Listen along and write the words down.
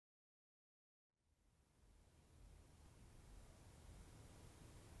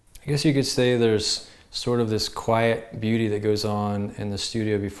I guess you could say there's sort of this quiet beauty that goes on in the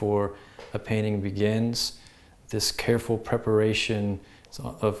studio before a painting begins. This careful preparation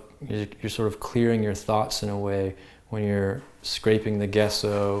of, you're sort of clearing your thoughts in a way when you're scraping the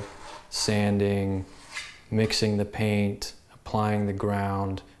gesso, sanding, mixing the paint, applying the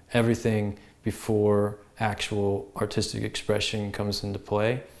ground, everything before actual artistic expression comes into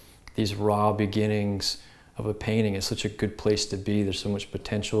play. These raw beginnings of a painting is such a good place to be. There's so much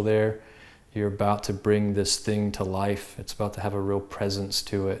potential there. You're about to bring this thing to life. It's about to have a real presence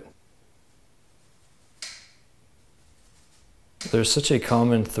to it. There's such a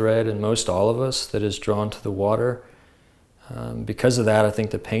common thread in most all of us that is drawn to the water. Because of that, I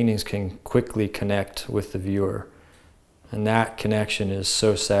think the paintings can quickly connect with the viewer. And that connection is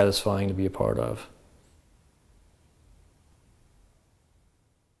so satisfying to be a part of.